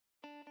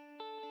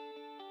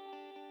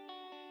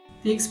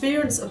The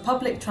experience of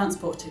public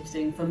transport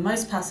ticketing for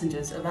most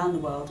passengers around the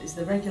world is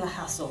the regular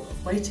hassle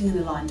of waiting in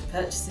a line to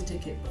purchase a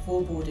ticket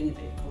before boarding a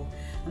vehicle,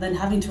 and then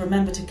having to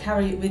remember to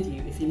carry it with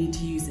you if you need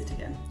to use it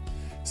again.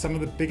 Some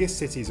of the biggest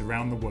cities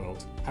around the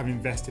world have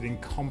invested in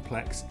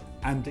complex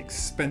and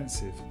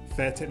expensive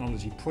fare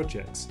technology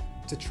projects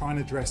to try and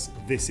address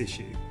this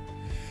issue.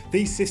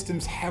 These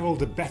systems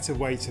herald a better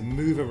way to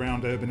move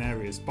around urban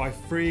areas by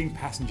freeing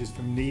passengers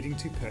from needing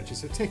to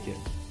purchase a ticket.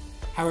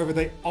 However,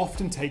 they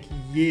often take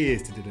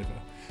years to deliver,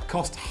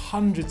 cost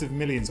hundreds of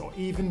millions or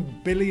even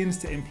billions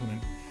to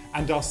implement,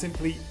 and are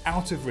simply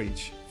out of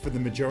reach for the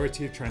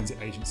majority of transit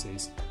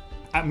agencies.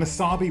 At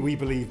Masabi, we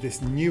believe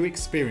this new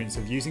experience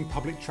of using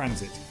public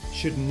transit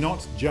should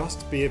not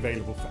just be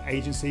available for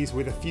agencies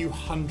with a few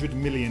 $100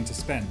 million to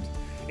spend.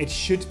 It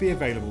should be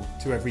available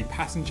to every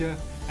passenger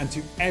and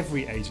to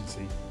every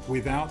agency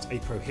without a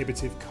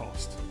prohibitive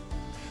cost.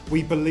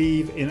 We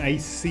believe in a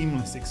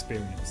seamless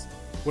experience,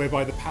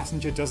 whereby the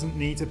passenger doesn't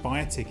need to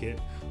buy a ticket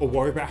or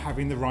worry about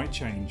having the right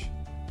change.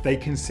 They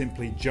can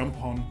simply jump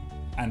on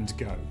and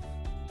go.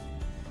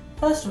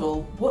 First of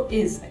all, what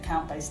is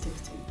account-based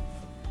ticketing?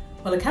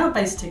 Well,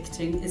 account-based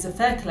ticketing is a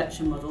fare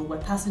collection model where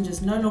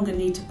passengers no longer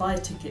need to buy a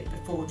ticket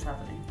before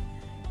travelling.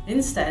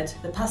 Instead,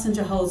 the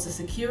passenger holds a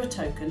secure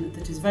token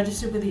that is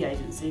registered with the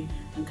agency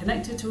and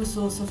connected to a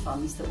source of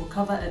funds that will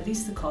cover at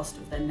least the cost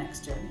of their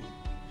next journey.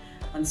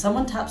 When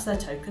someone taps their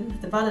token,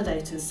 the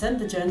validators send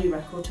the journey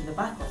record to the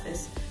back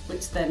office,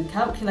 which then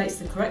calculates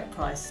the correct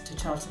price to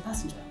charge the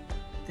passenger.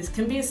 This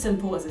can be as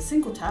simple as a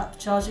single tap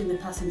charging the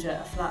passenger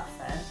a flat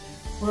fare,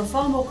 or a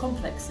far more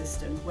complex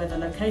system where the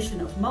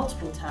location of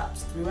multiple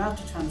taps throughout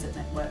a transit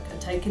network are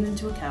taken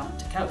into account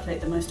to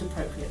calculate the most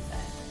appropriate fare.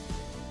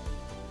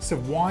 So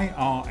why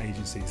are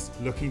agencies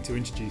looking to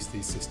introduce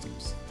these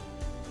systems?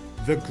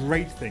 The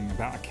great thing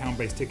about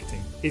account-based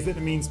ticketing is that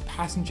it means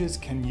passengers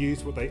can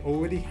use what they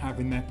already have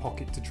in their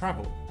pocket to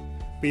travel,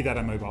 be that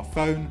a mobile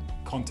phone,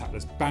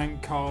 contactless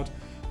bank card,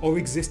 or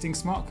existing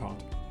smart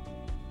card.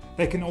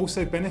 They can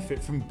also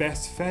benefit from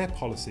best fare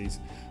policies,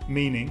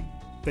 meaning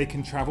they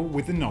can travel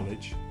with the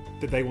knowledge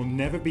that they will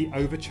never be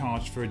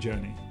overcharged for a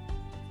journey.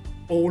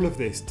 All of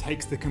this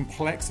takes the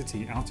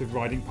complexity out of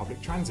riding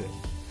public transit.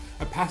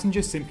 A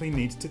passenger simply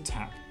needs to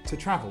tap to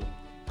travel,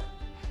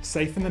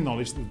 safe in the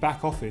knowledge that the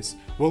back office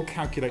will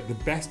calculate the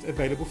best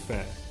available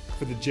fare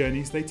for the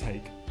journeys they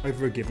take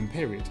over a given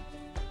period.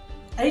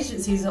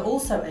 Agencies are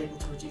also able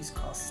to reduce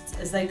costs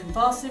as they can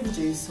vastly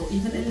reduce or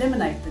even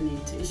eliminate the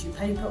need to issue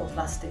paper or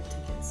plastic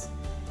tickets.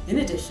 In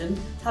addition,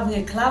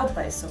 having a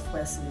cloud-based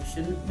software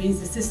solution means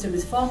the system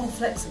is far more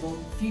flexible,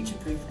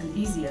 future-proof and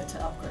easier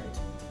to upgrade.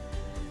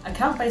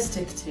 Account-based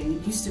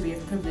ticketing used to be a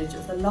privilege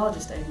of the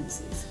largest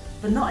agencies,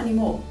 but not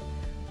anymore.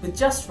 With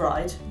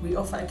JustRide, we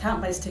offer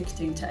account-based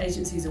ticketing to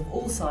agencies of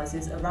all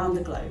sizes around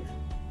the globe.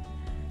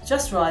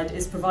 JustRide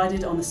is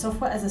provided on a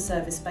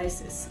software-as-a-service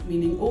basis,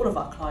 meaning all of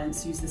our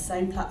clients use the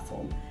same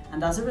platform,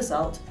 and as a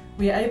result,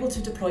 we are able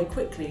to deploy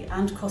quickly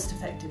and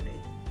cost-effectively.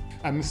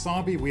 At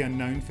Masabi, we are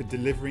known for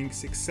delivering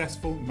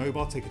successful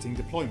mobile ticketing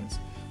deployments,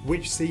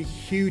 which see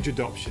huge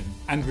adoption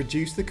and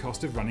reduce the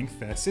cost of running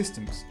fare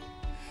systems.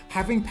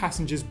 Having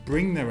passengers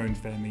bring their own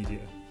fare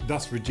media,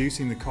 thus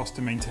reducing the cost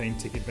to maintain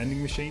ticket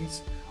vending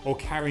machines, or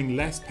carrying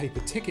less paper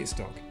ticket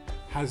stock,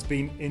 has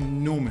been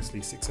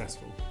enormously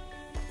successful.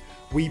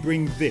 We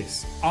bring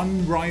this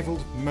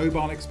unrivaled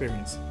mobile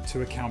experience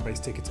to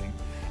account-based ticketing,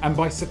 and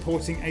by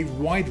supporting a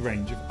wide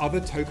range of other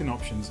token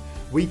options,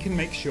 we can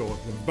make sure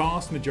the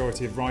vast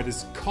majority of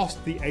riders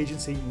cost the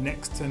agency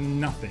next to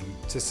nothing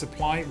to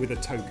supply with a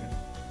token,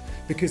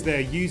 because they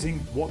are using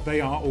what they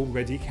are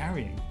already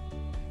carrying.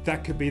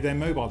 That could be their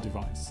mobile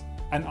device,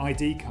 an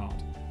ID card,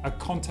 a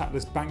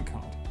contactless bank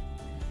card.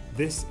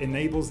 This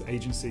enables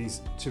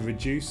agencies to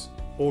reduce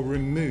or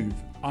remove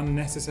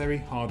unnecessary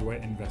hardware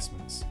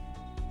investments.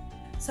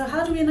 So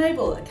how do we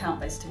enable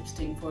account-based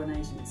ticketing for an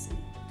agency?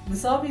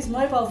 Masabi's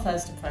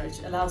mobile-first approach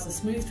allows a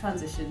smooth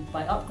transition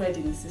by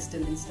upgrading the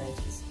system in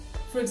stages.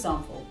 For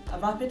example, a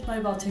rapid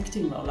mobile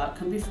ticketing rollout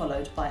can be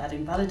followed by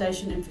adding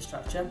validation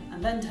infrastructure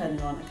and then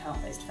turning on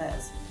account-based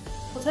fares.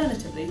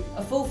 Alternatively,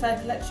 a full fare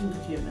collection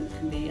procurement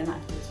can be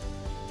enacted.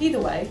 Either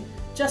way,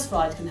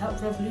 JustRide can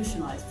help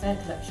revolutionise fare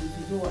collection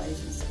for your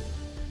agency.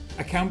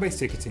 Account-based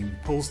ticketing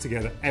pulls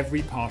together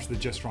every part of the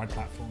JustRide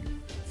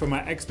platform, from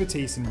our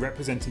expertise in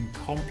representing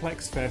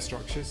complex fare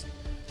structures,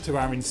 to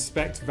our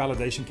inspect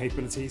validation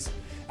capabilities,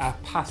 our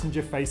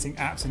passenger-facing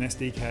apps and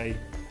SDK,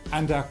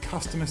 and our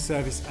customer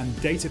service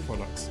and data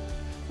products.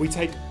 We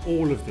take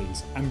all of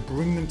these and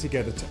bring them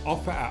together to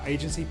offer our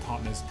agency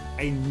partners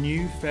a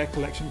new fare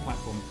collection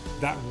platform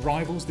that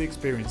rivals the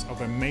experience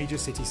of a major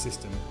city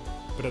system,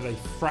 but at a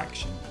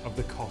fraction of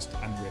the cost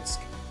and risk.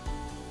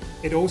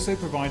 It also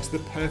provides the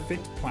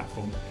perfect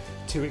platform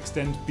to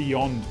extend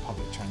beyond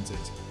public transit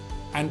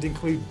and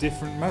include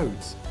different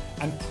modes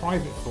and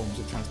private forms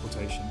of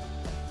transportation,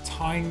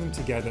 tying them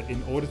together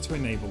in order to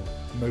enable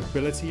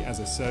mobility as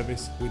a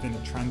service within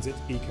a transit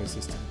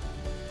ecosystem,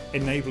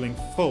 enabling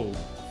full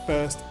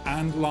first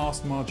and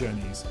last mile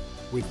journeys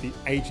with the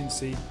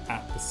agency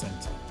at the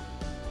centre.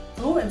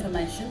 For more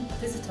information,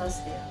 visit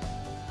us here.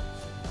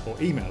 Or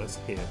email us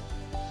here.